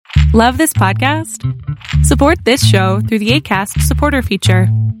Love this podcast? Support this show through the Acast supporter feature.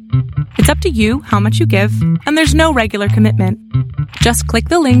 It's up to you how much you give, and there's no regular commitment. Just click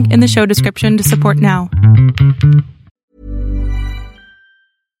the link in the show description to support now.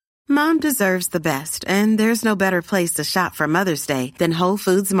 Mom deserves the best, and there's no better place to shop for Mother's Day than Whole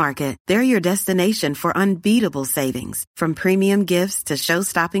Foods Market. They're your destination for unbeatable savings, from premium gifts to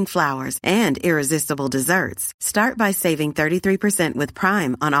show-stopping flowers and irresistible desserts. Start by saving 33% with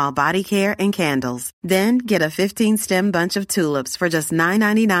Prime on all body care and candles. Then get a 15-stem bunch of tulips for just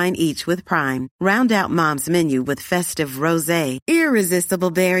 $9.99 each with Prime. Round out Mom's menu with festive rosé,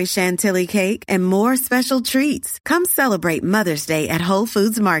 irresistible berry chantilly cake, and more special treats. Come celebrate Mother's Day at Whole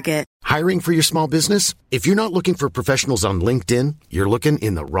Foods Market. Hiring for your small business? If you're not looking for professionals on LinkedIn, you're looking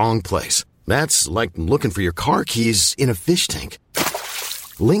in the wrong place. That's like looking for your car keys in a fish tank.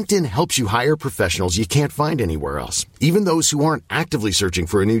 LinkedIn helps you hire professionals you can't find anywhere else, even those who aren't actively searching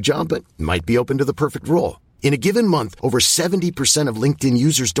for a new job but might be open to the perfect role. In a given month, over 70% of LinkedIn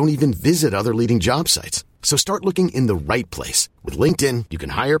users don't even visit other leading job sites. So start looking in the right place. With LinkedIn, you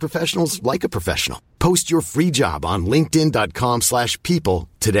can hire professionals like a professional. Post your free job on linkedin.com/people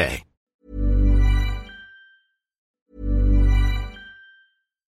today.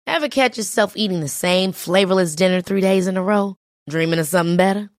 Ever catch yourself eating the same flavorless dinner 3 days in a row? Dreaming of something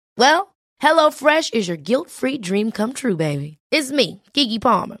better? Well, HelloFresh is your guilt-free dream come true, baby. It's me, Keke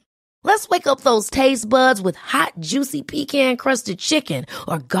Palmer. Let's wake up those taste buds with hot, juicy pecan-crusted chicken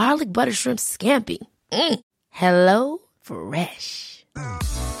or garlic butter shrimp scampi. Hello Fresh.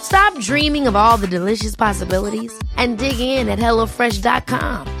 Stop dreaming of all the delicious possibilities and dig in at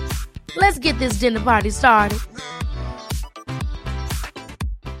HelloFresh.com. Let's get this dinner party started.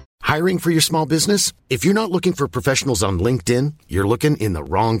 Hiring for your small business? If you're not looking for professionals on LinkedIn, you're looking in the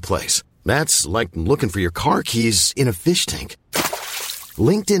wrong place. That's like looking for your car keys in a fish tank.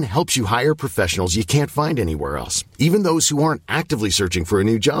 LinkedIn helps you hire professionals you can't find anywhere else, even those who aren't actively searching for a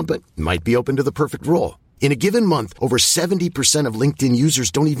new job but might be open to the perfect role. In a given month, over 70% of LinkedIn users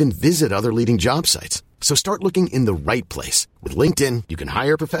don't even visit other leading job sites. So start looking in the right place. With LinkedIn, you can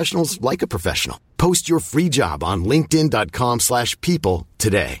hire professionals like a professional. Post your free job on linkedin.com/people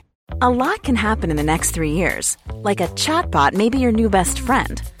today. A lot can happen in the next 3 years. Like a chatbot may be your new best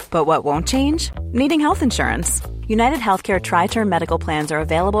friend. But what won't change? Needing health insurance. United Healthcare Tri-Term Medical Plans are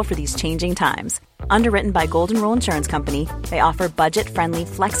available for these changing times. Underwritten by Golden Rule Insurance Company, they offer budget-friendly,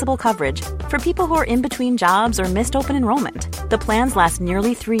 flexible coverage for people who are in between jobs or missed open enrollment. The plans last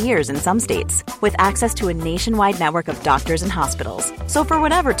nearly 3 years in some states, with access to a nationwide network of doctors and hospitals. So for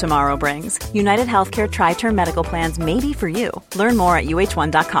whatever tomorrow brings, United Healthcare Tri-Term Medical Plans may be for you. Learn more at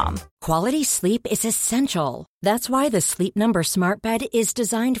uh1.com. Quality sleep is essential. That's why the Sleep Number Smart Bed is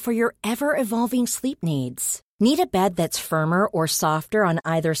designed for your ever-evolving sleep needs. Need a bed that's firmer or softer on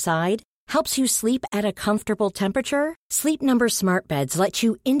either side? Helps you sleep at a comfortable temperature? Sleep Number Smart Beds let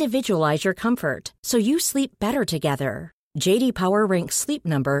you individualize your comfort, so you sleep better together. J.D. Power ranks Sleep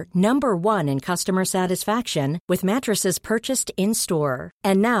Number number 1 in customer satisfaction with mattresses purchased in-store.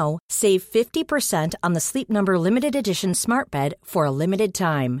 And now, save 50% on the Sleep Number Limited Edition Smart Bed for a limited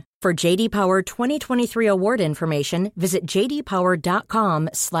time. For J.D. Power 2023 award information, visit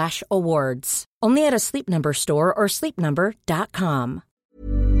jdpower.com/awards. Only at a Sleep Number store or sleepnumber.com.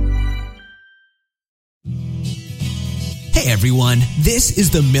 Hey everyone, this is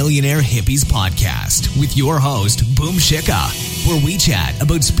the Millionaire Hippies Podcast with your host, Boom Shikha, where we chat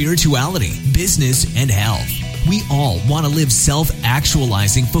about spirituality, business, and health. We all want to live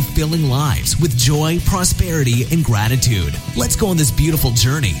self-actualizing, fulfilling lives with joy, prosperity, and gratitude. Let's go on this beautiful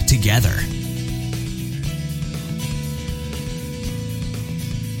journey together.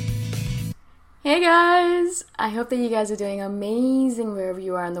 Hey guys! I hope that you guys are doing amazing wherever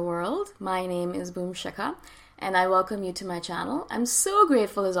you are in the world. My name is Boom Shikha, and I welcome you to my channel. I'm so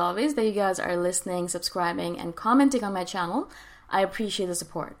grateful as always that you guys are listening, subscribing, and commenting on my channel. I appreciate the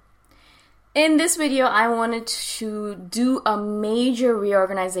support. In this video, I wanted to do a major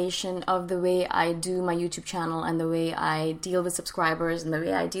reorganization of the way I do my YouTube channel and the way I deal with subscribers and the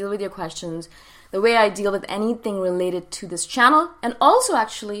way I deal with your questions, the way I deal with anything related to this channel, and also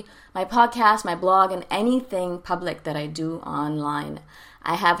actually my podcast, my blog, and anything public that I do online.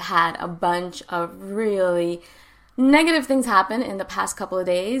 I have had a bunch of really negative things happen in the past couple of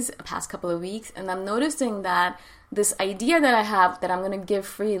days, past couple of weeks, and I'm noticing that this idea that I have that I'm going to give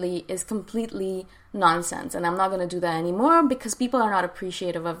freely is completely nonsense, and I'm not going to do that anymore because people are not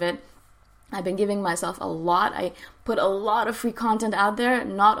appreciative of it. I've been giving myself a lot. I put a lot of free content out there,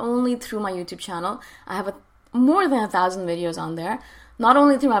 not only through my YouTube channel. I have more than 1,000 videos on there, not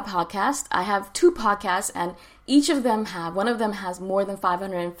only through my podcast. I have 2 podcasts, and one of them has more than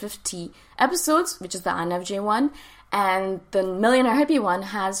 550 episodes, which is the INFJ one, and the Millionaire Hippie one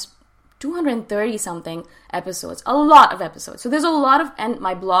has 230 something episodes, a lot of episodes. So there's a lot of, and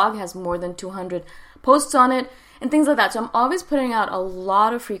my blog has more than 200 posts on it and things like that. So I'm always putting out a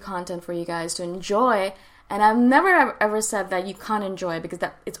lot of free content for you guys to enjoy. And I've never ever said that you can't enjoy it, because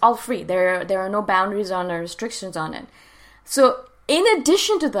it's all free. There are no boundaries on or restrictions on it. So in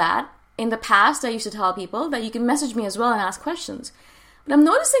addition to that, in the past, I used to tell people that you can message me as well and ask questions. But I'm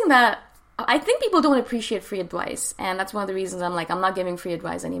noticing that I think people don't appreciate free advice. And that's one of the reasons I'm not giving free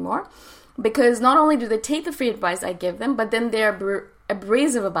advice anymore. Because not only do they take the free advice I give them, but then they're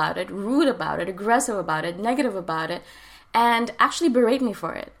abrasive about it, rude about it, aggressive about it, negative about it, and actually berate me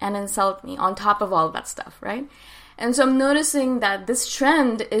for it and insult me on top of all of that stuff, right? And so I'm noticing that this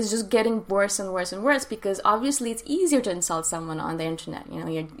trend is just getting worse and worse and worse, because obviously it's easier to insult someone on the internet. You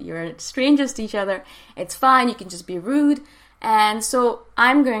know, you're strangers to each other. It's fine. You can just be rude. And so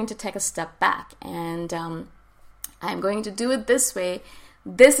I'm going to take a step back, and I'm going to do it this way.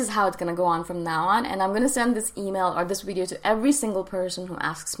 This is how it's going to go on from now on. And I'm going to send this email or this video to every single person who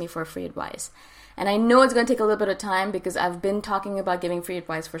asks me for free advice. And I know it's going to take a little bit of time, because I've been talking about giving free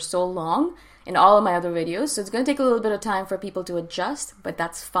advice for so long in all of my other videos. So it's going to take a little bit of time for people to adjust, but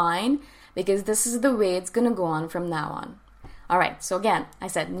that's fine, because this is the way it's going to go on from now on. All right, so again, I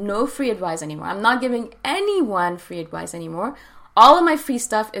said no free advice anymore. I'm not giving anyone free advice anymore. All of my free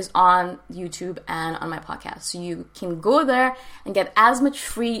stuff is on YouTube and on my podcast. So you can go there and get as much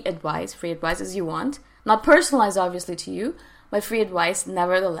free advice as you want. Not personalized, obviously, to you, but free advice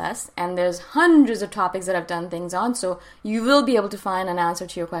nevertheless. And there's hundreds of topics that I've done things on, so you will be able to find an answer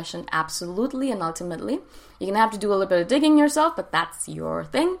to your question absolutely and ultimately. You're going to have to do a little bit of digging yourself, but that's your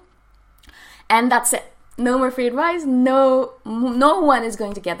thing. And that's it. No more free advice. No one is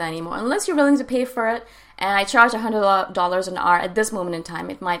going to get that anymore, unless you're willing to pay for it. And I charge $100 an hour at this moment in time.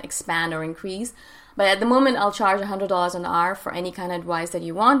 It might expand or increase, but at the moment I'll charge $100 an hour for any kind of advice that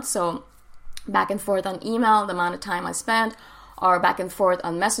you want. So back and forth on email, the amount of time I spend, or back and forth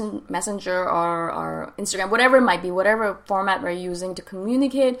on Messenger or Instagram, whatever it might be, whatever format we're using to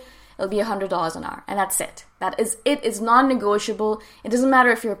communicate, it'll be $100 an hour. And that's it. That is it. It's non-negotiable. It doesn't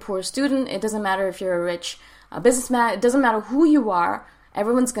matter if you're a poor student. It doesn't matter if you're a rich businessman. It doesn't matter who you are.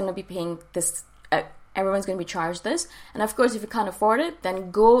 Everyone's going to be paying this. Everyone's going to be charged this. And of course, if you can't afford it,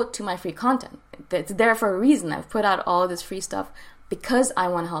 then go to my free content. It's there for a reason. I've put out all of this free stuff because I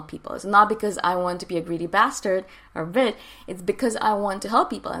want to help people. It's not because I want to be a greedy bastard or bitch. It's because I want to help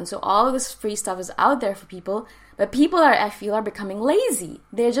people. And so all of this free stuff is out there for people. But people I feel are becoming lazy.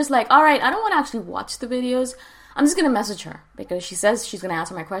 They're just like, all right, I don't want to actually watch the videos. I'm just going to message her because she says she's going to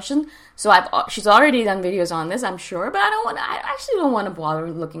answer my question. So she's already done videos on this, I'm sure. But I actually don't want to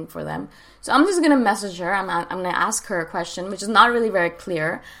bother looking for them. So I'm just going to message her. I'm going to ask her a question, which is not really very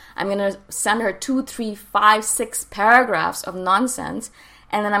clear. I'm going to send her 2, 3, 5, 6 paragraphs of nonsense.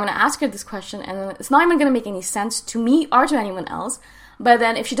 And then I'm going to ask her this question. And it's not even going to make any sense to me or to anyone else. But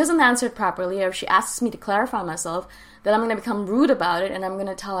then if she doesn't answer it properly, or if she asks me to clarify myself, then I'm going to become rude about it, and I'm going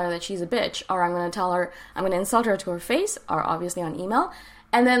to tell her that she's a bitch, or I'm going to insult her to her face, or obviously on email,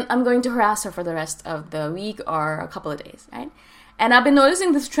 and then I'm going to harass her for the rest of the week or a couple of days, right? And I've been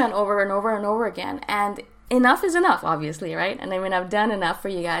noticing this trend over and over and over again, and enough is enough, obviously, right? And I mean, I've done enough for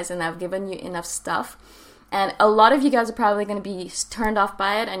you guys, and I've given you enough stuff, and a lot of you guys are probably going to be turned off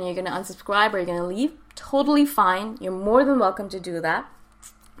by it, and you're going to unsubscribe, or you're going to leave. Totally fine. You're more than welcome to do that.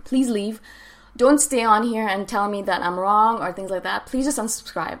 Please leave. Don't stay on here and tell me that I'm wrong or things like that. Please just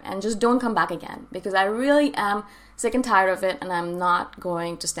unsubscribe and just don't come back again, because I really am sick and tired of it, and I'm not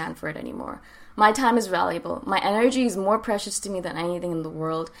going to stand for it anymore. My time is valuable. My energy is more precious to me than anything in the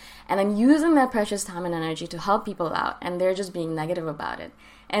world, and I'm using that precious time and energy to help people out, and they're just being negative about it.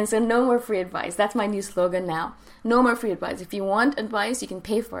 And so no more free advice. That's my new slogan now. No more free advice. If you want advice, you can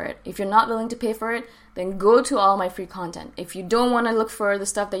pay for it. If you're not willing to pay for it, then go to all my free content. If you don't want to look for the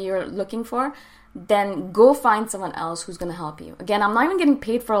stuff that you're looking for, then go find someone else who's going to help you. Again, I'm not even getting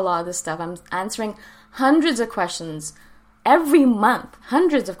paid for a lot of this stuff. I'm answering hundreds of questions every month.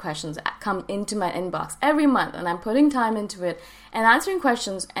 Hundreds of questions come into my inbox every month, and I'm putting time into it and answering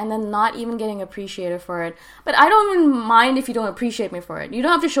questions, and then not even getting appreciated for it. But I don't even mind if you don't appreciate me for it. You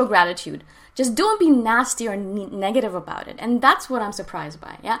don't have to show gratitude. Just don't be nasty or negative about it. And that's what I'm surprised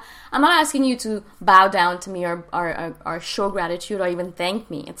by. Yeah, I'm not asking you to bow down to me or show gratitude or even thank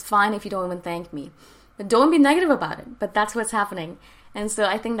me. It's fine if you don't even thank me, but don't be negative about it. But that's what's happening. And so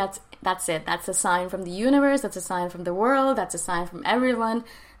I think that's it. That's a sign from the universe. That's a sign from the world. That's a sign from everyone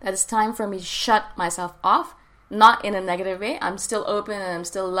that it's time for me to shut myself off not in a negative way. I'm still open and I'm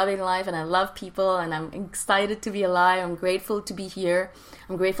still loving life and I love people and I'm excited to be alive. I'm grateful to be here.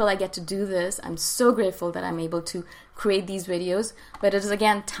 I'm grateful I get to do this. I'm so grateful that I'm able to create these videos. But it is,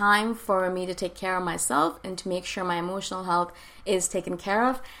 again, time for me to take care of myself and to make sure my emotional health is taken care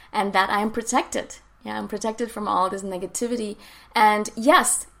of and that I am protected. Yeah, I'm protected from all this negativity. And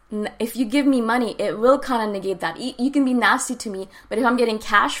yes, if you give me money, it will kind of negate that. You can be nasty to me, but if I'm getting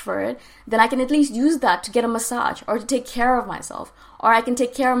cash for it, then I can at least use that to get a massage or to take care of myself, or I can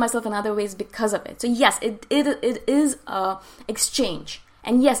take care of myself in other ways because of it. So yes, it is a exchange.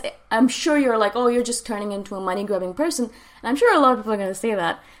 And yes, I'm sure you're like, oh, you're just turning into a money-grubbing person. And I'm sure a lot of people are going to say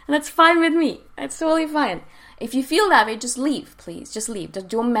that. And that's fine with me. It's totally fine. If you feel that way, just leave, please. Just leave.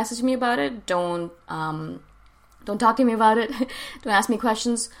 Don't message me about it. Don't talk to me about it. Don't ask me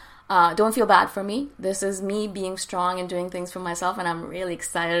questions. Don't feel bad for me. This is me being strong and doing things for myself, and I'm really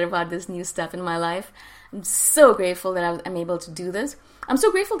excited about this new step in my life. I'm so grateful that I'm able to do this. I'm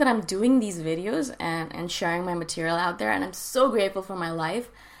so grateful that I'm doing these videos and sharing my material out there, and I'm so grateful for my life,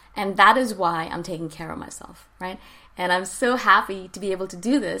 and that is why I'm taking care of myself, right? And I'm so happy to be able to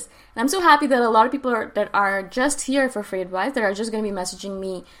do this. And I'm so happy that a lot of people that are just here for free advice, that are just going to be messaging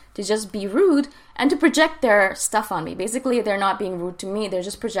me to just be rude and to project their stuff on me. Basically, they're not being rude to me. They're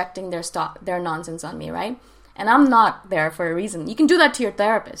just projecting their nonsense on me, right? And I'm not there for a reason. You can do that to your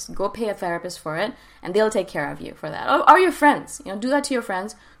therapist. Go pay a therapist for it, and they'll take care of you for that. Or your friends. Do that to your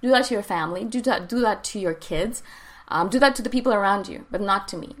friends. Do that to your family. Do that to your kids. Do that to the people around you, but not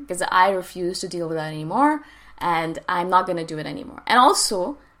to me, because I refuse to deal with that anymore. And I'm not going to do it anymore. And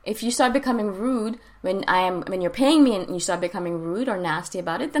also, if you start becoming rude when you're paying me and you start becoming rude or nasty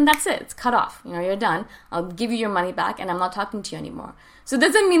about it, then that's it. It's cut off. You're done. I'll give you your money back and I'm not talking to you anymore. So it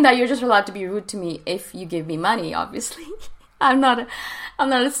doesn't mean that you're just allowed to be rude to me if you give me money, obviously. I'm not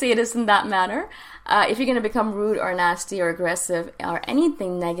a sadist in that manner. If you're going to become rude or nasty or aggressive or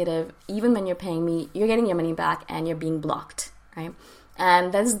anything negative, even when you're paying me, you're getting your money back and you're being blocked, right?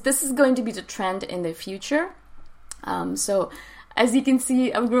 And this is going to be the trend in the future. So as you can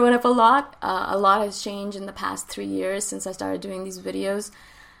see, I've grown up a lot. A lot has changed in the past 3 years since I started doing these videos.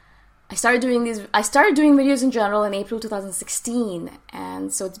 I started doing videos in general in April 2016,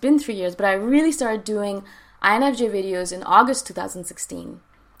 and so it's been 3 years, but I really started doing INFJ videos in August 2016.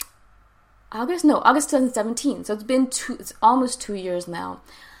 August 2017. So it's almost 2 years now.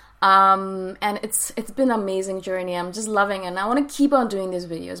 And it's been an amazing journey. I'm just loving it, and I want to keep on doing these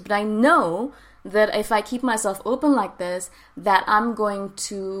videos, but I know that if I keep myself open like this, that I'm going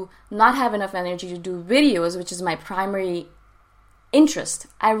to not have enough energy to do videos, which is my primary interest.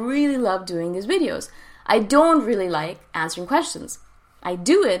 I really love doing these videos. I don't really like answering questions. I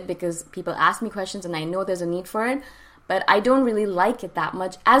do it because people ask me questions and I know there's a need for it, but I don't really like it that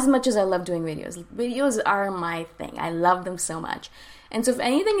much as I love doing videos. Videos are my thing. I love them so much. And so if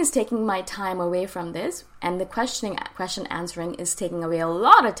anything is taking my time away from this, and the question answering is taking away a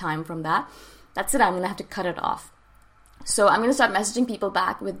lot of time from that, that's it. I'm going to have to cut it off. So I'm going to start messaging people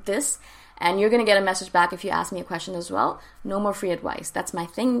back with this, and you're going to get a message back if you ask me a question as well. No more free advice. That's my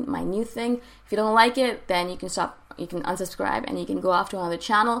thing, my new thing. If you don't like it, then you can unsubscribe, and you can go off to another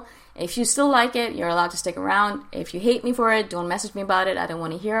channel. If you still like it, you're allowed to stick around. If you hate me for it, don't message me about it. I don't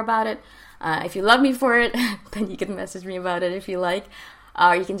want to hear about it. If you love me for it, then you can message me about it if you like.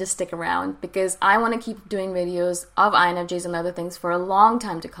 Or you can just stick around, because I want to keep doing videos of INFJs and other things for a long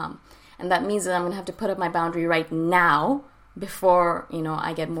time to come. And that means that I'm going to have to put up my boundary right now before,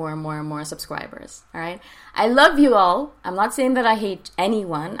 I get more and more and more subscribers. All right. I love you all. I'm not saying that I hate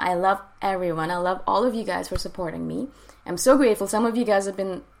anyone. I love everyone. I love all of you guys for supporting me. I'm so grateful. Some of you guys have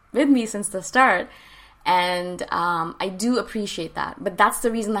been with me since the start. And I do appreciate that. But that's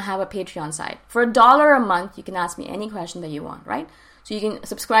the reason I have a Patreon site. For $1 a month, you can ask me any question that you want, right? So you can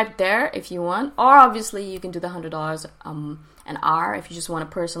subscribe there if you want, or obviously you can do the $100 an hour if you just want a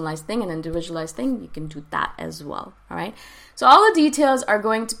personalized thing, an individualized thing. You can do that as well. All right. So all the details are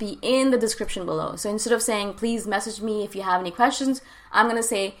going to be in the description below. So instead of saying please message me if you have any questions, I'm going to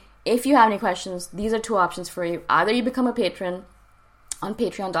say if you have any questions, these are two options for you. Either you become a patron on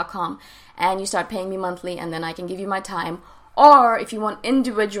patreon.com and you start paying me monthly, and then I can give you my time. Or if you want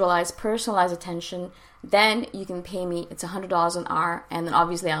individualized, personalized attention, then you can pay me. It's $100 an hour, and then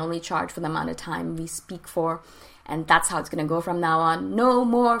obviously I only charge for the amount of time we speak for, and that's how it's going to go from now on. No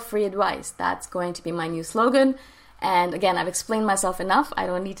more free advice. That's going to be my new slogan. And again, I've explained myself enough. I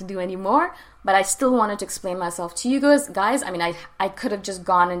don't need to do any more, but I still wanted to explain myself to you guys. I mean, I could have just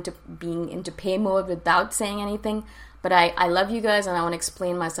gone into being into pay mode without saying anything, but I love you guys, and I want to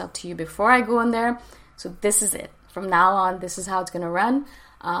explain myself to you before I go in there. So this is it. From now on, this is how it's going to run.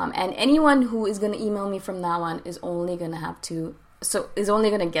 And anyone who is going to email me from now on is only going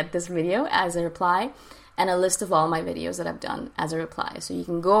to get this video as a reply and a list of all my videos that I've done as a reply. So you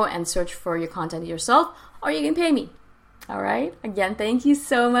can go and search for your content yourself, or you can pay me. All right. Again, thank you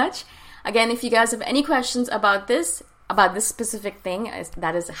so much. Again, if you guys have any questions about this specific thing,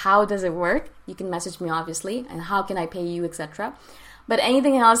 that is, how does it work? You can message me, obviously, and how can I pay you, etc. But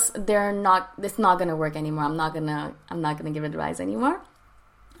anything else, it's not going to work anymore. I'm not gonna give advice anymore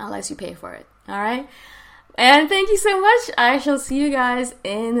unless you pay for it. All right. And thank you so much. I shall see you guys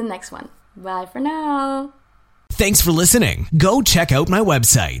in the next one. Bye for now. Thanks for listening. Go check out my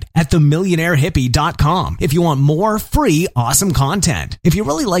website at themillionairehippie.com if you want more free, awesome content. If you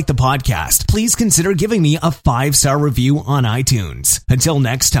really like the podcast, please consider giving me a 5-star review on iTunes. Until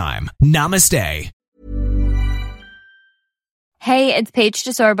next time, namaste. Hey, it's Paige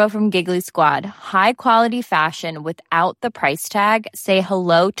DeSorbo from Giggly Squad. High quality fashion without the price tag. Say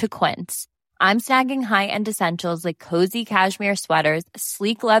hello to Quince. I'm snagging high-end essentials like cozy cashmere sweaters,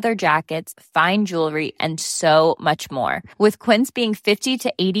 sleek leather jackets, fine jewelry, and so much more. With Quince being 50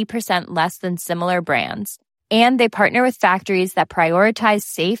 to 80% less than similar brands. And they partner with factories that prioritize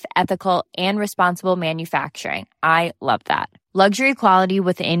safe, ethical, and responsible manufacturing. I love that. Luxury quality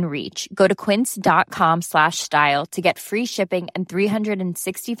within reach. Go to quince.com/style to get free shipping and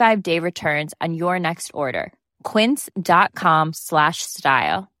 365-day returns on your next order.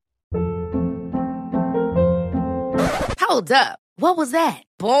 Quince.com/style. Hold up. What was that?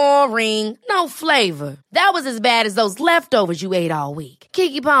 Boring. No flavor. That was as bad as those leftovers you ate all week.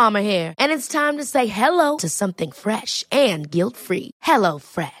 Keke Palmer here. And it's time to say hello to something fresh and guilt-free. Hello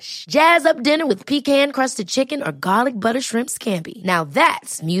Fresh. Jazz up dinner with pecan-crusted chicken or garlic butter shrimp scampi. Now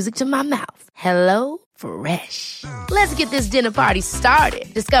that's music to my mouth. Hello Fresh. Let's get this dinner party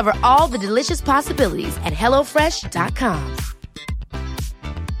started. Discover all the delicious possibilities at HelloFresh.com.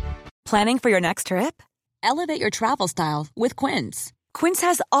 Planning for your next trip? Elevate your travel style with Quince. Quince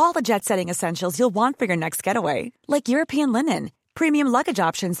has all the jet-setting essentials you'll want for your next getaway, like European linen, premium luggage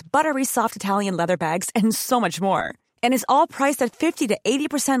options, buttery soft Italian leather bags, and so much more. And is all priced at 50 to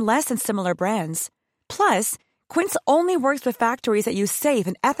 80% less than similar brands. Plus, Quince only works with factories that use safe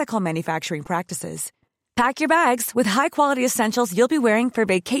and ethical manufacturing practices. Pack your bags with high-quality essentials you'll be wearing for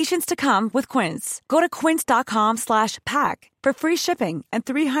vacations to come with Quince. Go to quince.com/pack for free shipping and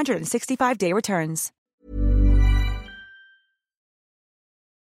 365-day returns.